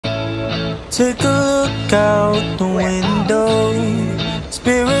Take a look out the window.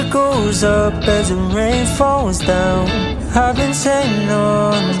 Spirit goes up as the rain falls down. I've been sailing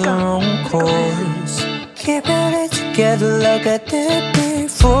on the wrong course, keeping it together like I did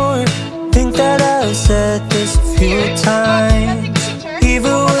before. Think that I've said this a few times.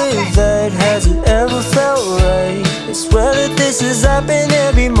 Even with that, has it ever felt right? I swear that this has happened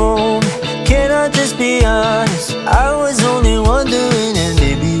every moment. Can I just be honest? I was only wondering, and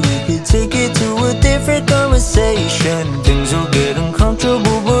maybe we could take it to a different conversation. Things will get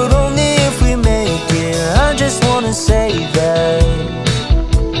uncomfortable, but only if we make it. I just wanna say that,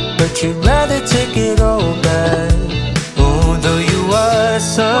 but you'd rather take it all back. Although you are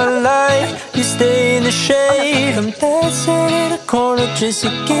sunlight, you stay in the shade. I'm dancing in a corner just to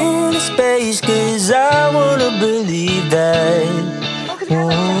get a space, cause I wanna believe that.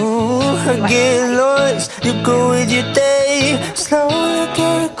 Ooh, I get lost, you go with your day. Slowly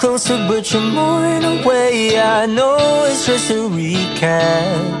get closer, but you're moving away. I know it's just a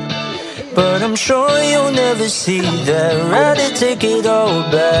recap, but I'm sure you'll never see that. Rather take it all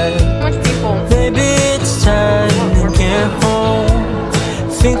back. Maybe it's time to get home.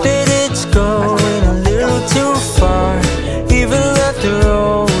 Think that it's going a little too far, even after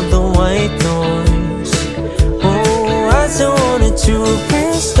all the white noise. Oh, I still wanted to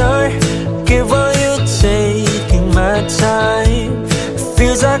restart. Give while you're taking my time. It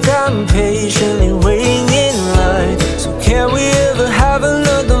feels like I'm patiently waiting in line. So can we ever have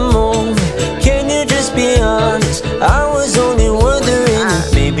another moment? Can you just be honest? I was only wondering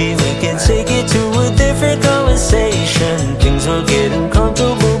if maybe we can take it to a different conversation. Things will get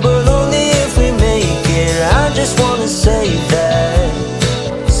uncomfortable, but only if we make it. I just wanna say that.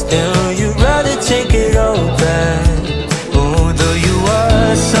 Still, you'd rather take it all back. Although you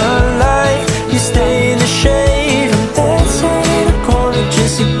are sunlight, you stay in the shade. I'm dancing in a corner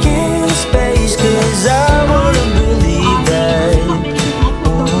just to get a space, cause I wanna believe that.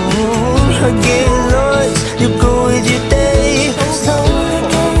 Ooh, I get lost, you go with your day. Slowly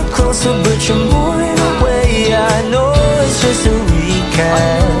getting closer, but you're moving away. I know it's just a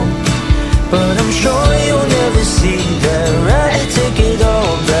recap, but I'm sure you'll never see that. Rather take it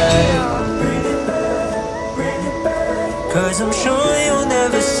all back, cause I'm sure you'll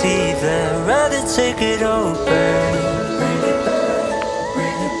never see that. Rather take it all back.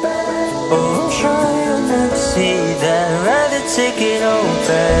 Oh, I'm sure you'll never see that. Rather take it all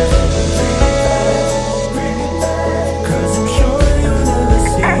back, cause I'm sure you'll never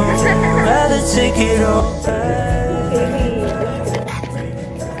see that. Rather take it all back.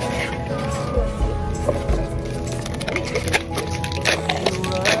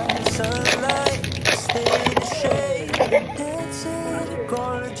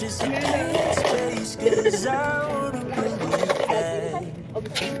 Just in space, cause I wanna believe that.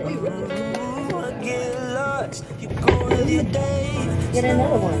 Ooh, I get lost, you go with your day. Get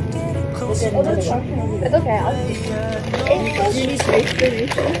another one. It's okay. It's you need space for you.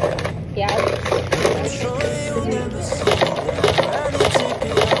 Yeah. I'm sure you'll never see that. Rather take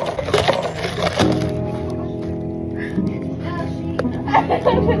it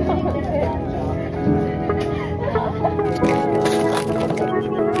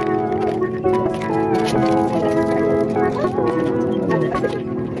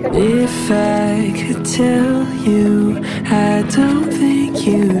If I could tell you, I don't think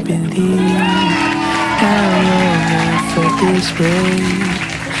you'd believe how long I felt this way.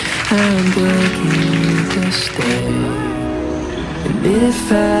 I'm begging you to stay. And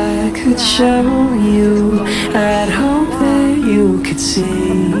if I could show you, I'd hope that you could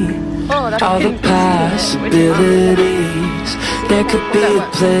see all the possibilities. There could be a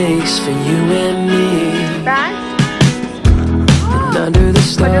place for you and me. Under the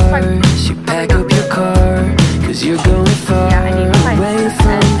stars, you pack up your car, cause you're going far away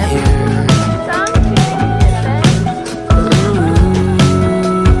from here.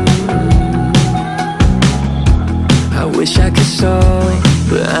 I wish I could stall,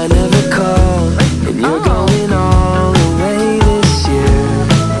 but I never called, and you're going all the way this year.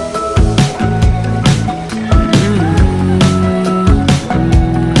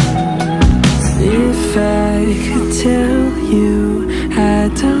 If I could tell you, I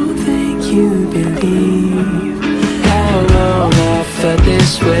don't think you believe how long I felt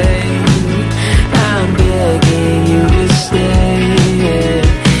this way. I'm begging you to stay.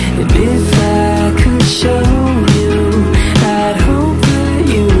 And if I could show you, I'd hope that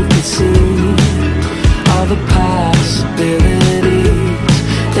you could see all the possibilities.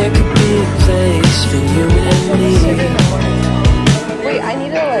 There could be a place for you and me. Wait, I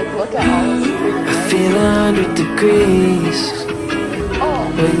need to look at all of these. I feel 100 degrees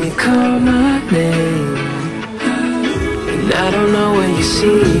when when you call my name. And I don't know what you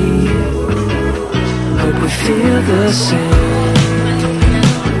see. Hope we feel the same.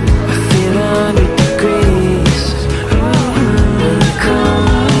 I feel 100 degrees when you call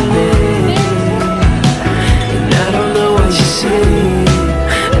my name. And I don't know what you see.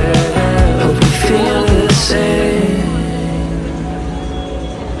 Hope we feel the same.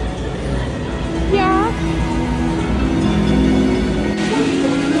 Yeah.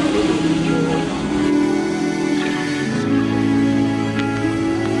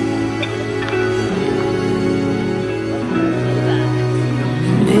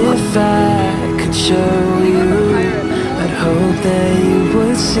 If I could show you, I'd hope that you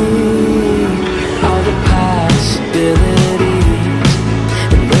would see all the possibilities.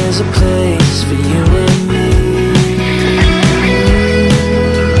 And there's a place for you and me.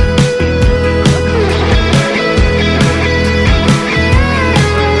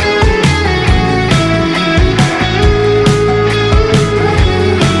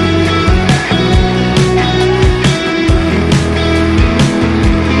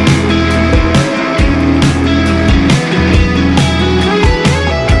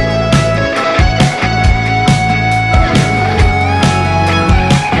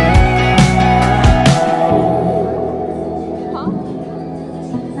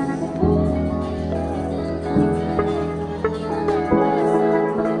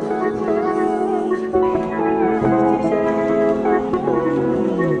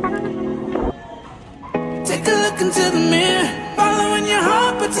 Take a look into the mirror, following your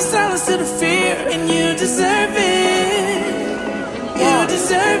heart, but you silence to the fear. And you deserve it, you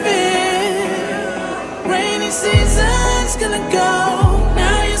deserve it. Rainy season's gonna go,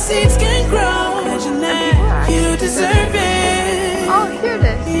 now your seeds can grow. Imagine that, you deserve it. Oh, here it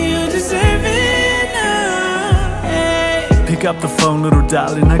is. You deserve it now. Hey. Pick up the phone, little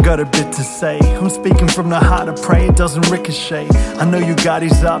darling, I got a bit to say. I'm speaking from the heart, I pray it doesn't ricochet. I know you got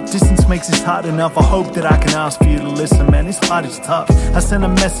his up, distance makes this hard enough. I hope that I can ask for you to listen, man, it's hard, it's tough. I sent a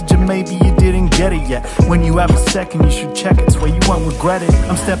message and maybe you didn't get it yet. When you have a second, you should check it, swear you won't regret it.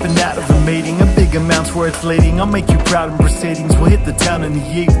 I'm stepping out of the meeting, a big amount's where it's leading. I'll make you proud in proceedings, we'll hit the town in the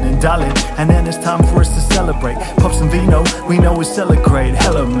evening, darling. And then it's time for us to celebrate. Pop some vino, we know we celebrate.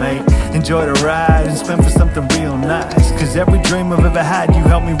 Hello, mate, enjoy the ride and spend for something real nice. Cause every dream I've ever had, you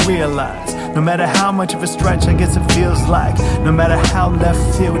helped me realize. No matter how much of a stretch, I guess it feels like. No matter how left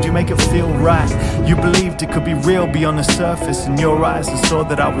field, you make it feel right. You believed it could be real beyond the surface. In your eyes, I saw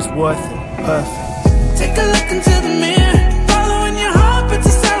that I was worth it. Perfect. Take a look into the mirror, following your heart, but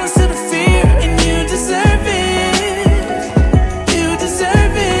you silence to the fear. And you deserve it, you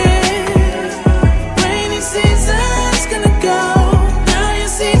deserve it. Rainy season's gonna go, now your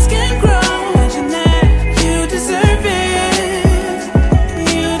seeds can grow. Imagine that, you deserve it,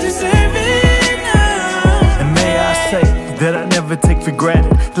 you deserve it now. And may I say that I never take for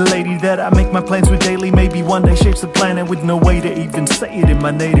granted the lady that I make my plans with daily. Maybe one day shapes the planet with no way to even say it in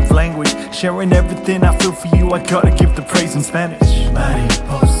my native language. Sharing everything I feel for you, I gotta give the praise in Spanish.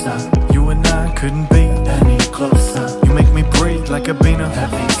 Mariposa, you and I couldn't be any closer. You make me breathe like a bean, a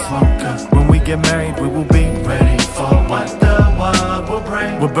heavy smoker. When we get married, we will be ready for what the world will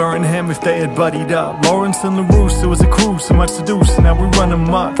bring. We'll burn him if they had buddied up. Lawrence and LaRousse, it was a cruise, so much to do, so now we run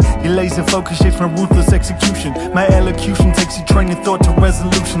amok. Your laser focus shapes my ruthless execution. My elocution takes your train of thought to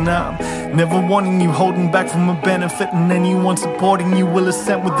resolution. I'm never wanting you, holding back from a benefit. And anyone supporting you will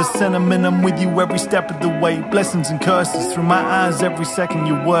assent with the sentiment. I'm with you every step of the way. Blessings and curses through my eyes every second,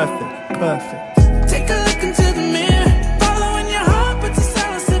 you're worth it. Perfect.